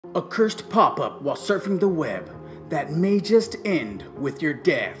A cursed pop-up while surfing the web that may just end with your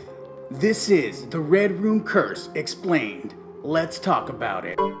death. This is the Red Room Curse Explained. Let's talk about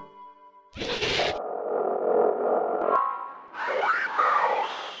it.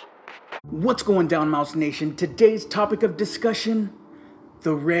 What's going down, Mouse Nation? Today's topic of discussion,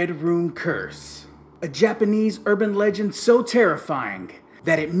 the Red Room Curse. A Japanese urban legend so terrifying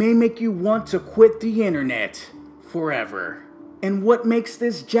that it may make you want to quit the internet forever. And what makes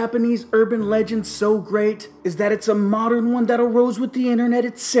this Japanese urban legend so great is that it's a modern one that arose with the internet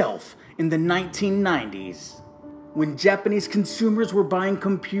itself in the 1990s, when Japanese consumers were buying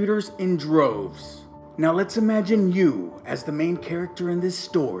computers in droves. Now let's imagine you as the main character in this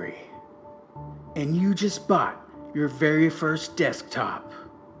story, and you just bought your very first desktop.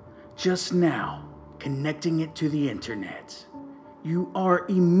 Just now, connecting it to the internet. You are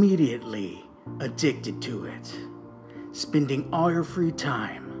immediately addicted to it, spending all your free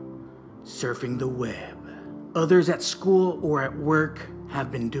time surfing the web. Others at school or at work have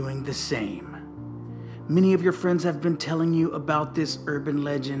been doing the same. Many of your friends have been telling you about this urban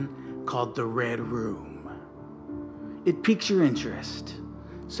legend called the Red Room. It piques your interest,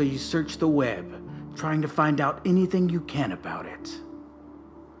 so you search the web, trying to find out anything you can about it.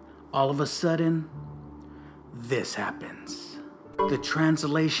 All of a sudden, this happens. The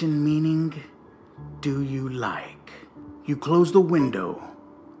translation meaning, do you like? You close the window,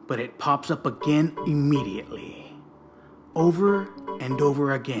 but it pops up again immediately. Over and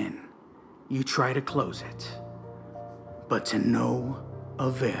over again, you try to close it, but to no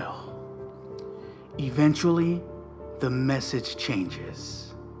avail. Eventually, the message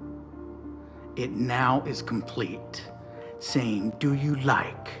changes. It now is complete, saying, do you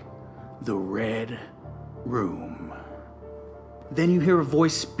like the Red Room? Then you hear a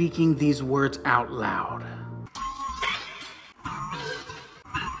voice speaking these words out loud.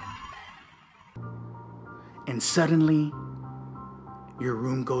 And suddenly, your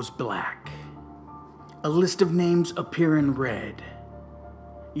room goes black. A list of names appear in red.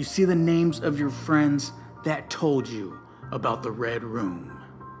 You see the names of your friends that told you about the Red Room.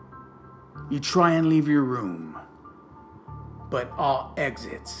 You try and leave your room, but all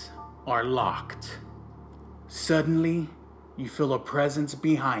exits are locked. Suddenly, you feel a presence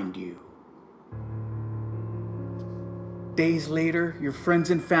behind you. Days later, your friends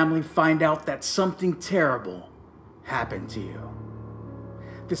and family find out that something terrible happened to you.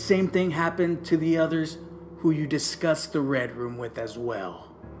 The same thing happened to the others who you discussed the Red Room with as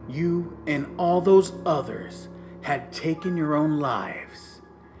well. You and all those others had taken your own lives,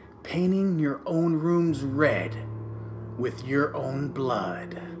 painting your own rooms red with your own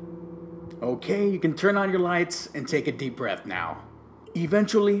blood. Okay, you can turn on your lights and take a deep breath now.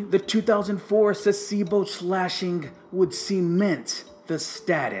 Eventually, the 2004 Sasebo slashing would cement the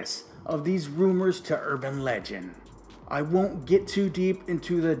status of these rumors to urban legend. I won't get too deep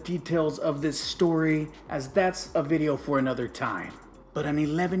into the details of this story, as that's a video for another time. But an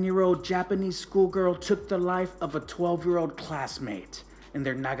 11-year-old Japanese schoolgirl took the life of a 12-year-old classmate in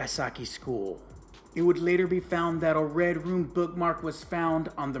their Nagasaki school. It would later be found that a Red Room bookmark was found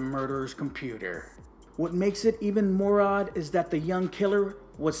on the murderer's computer. What makes it even more odd is that the young killer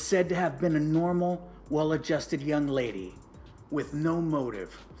was said to have been a normal, well-adjusted young lady with no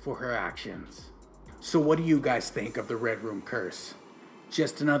motive for her actions. So what do you guys think of the Red Room Curse?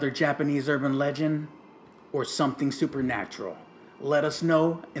 Just another Japanese urban legend or something supernatural? Let us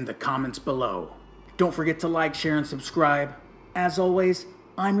know in the comments below. Don't forget to like, share, and subscribe. As always,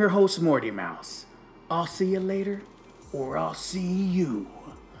 I'm your host, Morty Mouse. I'll see you later, or I'll see you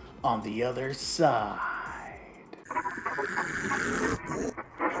on the other side.